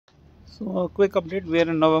So a quick update, we are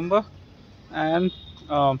in November and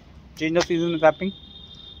change of season is happening.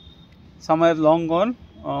 Summer is long gone.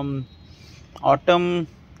 Autumn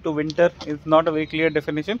to winter is not a very clear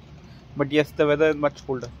definition, but yes, the weather is much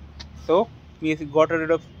colder. So we got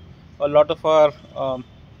rid of a lot of our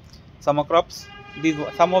summer crops.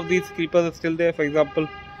 Some of these creepers are still there. For example,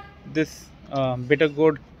 this bitter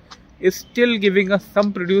gourd is still giving us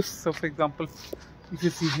some produce. So for example, if you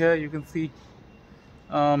see here, you can see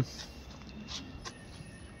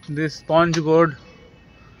this sponge gourd,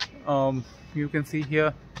 you can see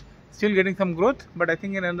here, still getting some growth, but I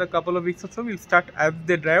think in another couple of weeks or so we'll start. As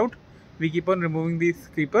they dry out, we keep on removing these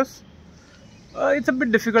creepers. It's a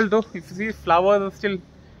bit difficult though. If you see, flowers are still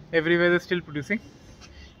everywhere, they're still producing,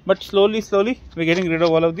 but slowly we're getting rid of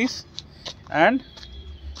all of these and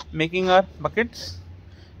making our buckets.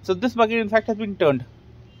 So this bucket in fact has been turned.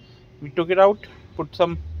 We took it out,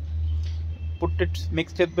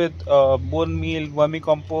 mixed it with bone meal,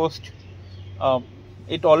 vermicompost.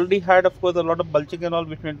 It already had, of course, a lot of mulching and all,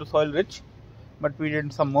 which made the soil rich, but we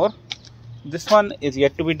did some more. This one is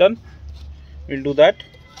yet to be done. We'll do that.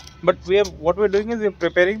 But what we're doing is we're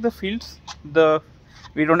preparing the fields.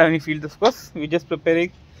 We don't have any fields, of course. We're just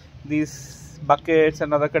preparing these buckets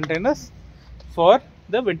and other containers for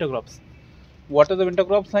the winter crops. What are the winter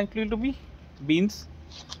crops likely to be? Beans.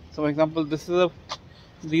 So, for example, these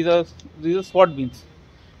are sword beans.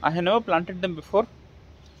 I have never planted them before.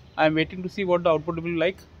 I am waiting to see what the output will be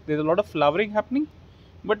like. There's a lot of flowering happening,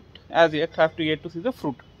 but as yet I have to yet to see the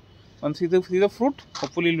fruit. Once we see the fruit,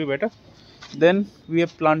 hopefully it will be better. Then we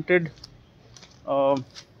have planted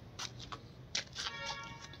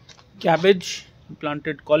cabbage,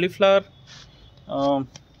 planted cauliflower,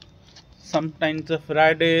 some kinds of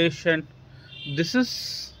radish, and this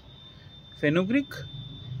is fenugeek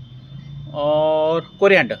or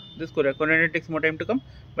coriander. This coriander takes more time to come,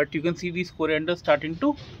 but you can see these coriander starting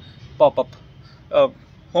to pop up.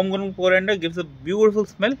 Homegrown coriander gives a beautiful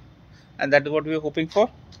smell, and that is what we are hoping for.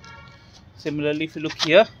 Similarly, if you look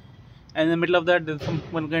here, and in the middle of that, there's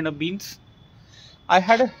one kind of beans. I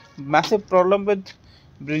had a massive problem with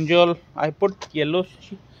brinjal. I put yellow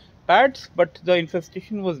pads, but the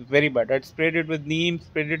infestation was very bad. I sprayed it with neem,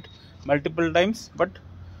 sprayed it multiple times, but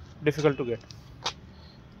difficult to get.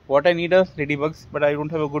 What I need are ladybugs, but I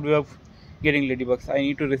don't have a good way of getting ladybugs. I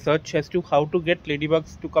need to research as to how to get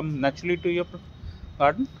ladybugs to come naturally to your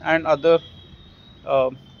garden, and other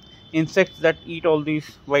insects that eat all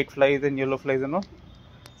these white flies and yellow flies and all.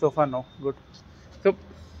 So far, no good. So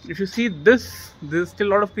if you see this, there's still a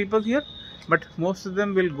lot of creepers here, but most of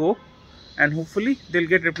them will go, and hopefully they'll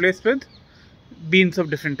get replaced with beans of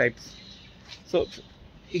different types. So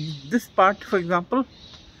in this part, for example,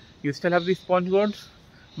 you still have these sponge gourds,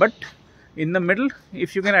 but in the middle,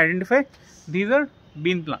 if you can identify, these are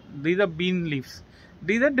bean leaves.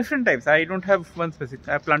 These are different types. I don't have one specific.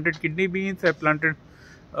 I planted kidney beans. I planted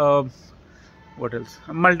what else?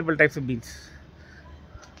 Multiple types of beans.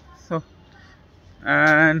 So,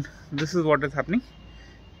 and this is what is happening.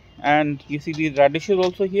 And you see these radishes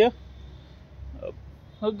also here.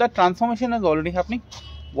 So the transformation is already happening.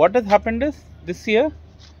 What has happened is, this year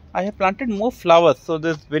I have planted more flowers. So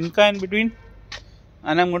there's vinca in between,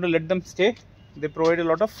 and I'm going to let them stay. They provide a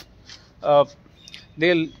lot of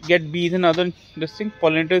they'll get bees and other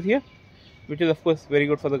pollinators here, which is of course very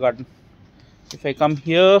good for the garden. If I come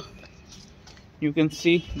here, you can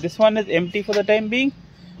see this one is empty for the time being.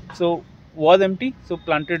 So was empty, so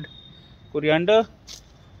planted coriander,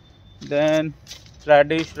 then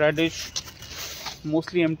radish,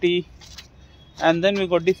 mostly empty, and then we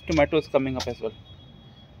got these tomatoes coming up as well.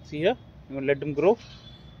 See here, I'm going to let them grow.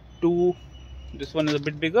 This one is a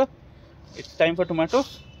bit bigger. It's time for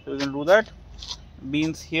tomatoes, so we're going to do that.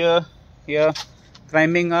 Beans here,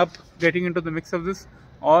 climbing up, getting into the mix of this.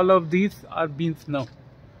 All of these are beans now.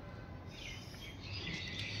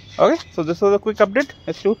 Okay, so this was a quick update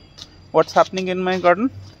as to what's happening in my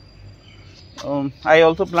garden. I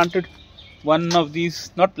also planted one of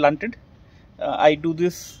these, not planted. I do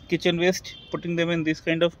this kitchen waste, putting them in this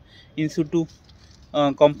kind of in situ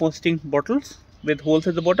composting bottles with holes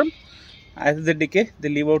at the bottom. As they decay, they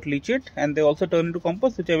leave out leachate, and they also turn into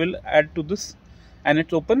compost, which I will add to this. And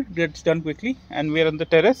it's open, it gets done quickly, and we are on the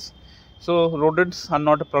terrace, so rodents are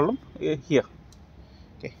not a problem here.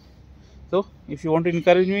 Okay, so if you want to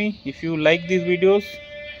encourage me, if you like these videos,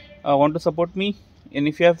 want to support me, and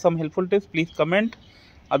if you have some helpful tips, please comment.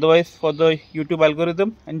 Otherwise, for the YouTube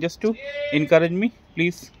algorithm and just to encourage me,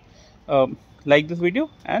 please like this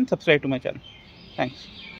video and subscribe to my channel. Thanks.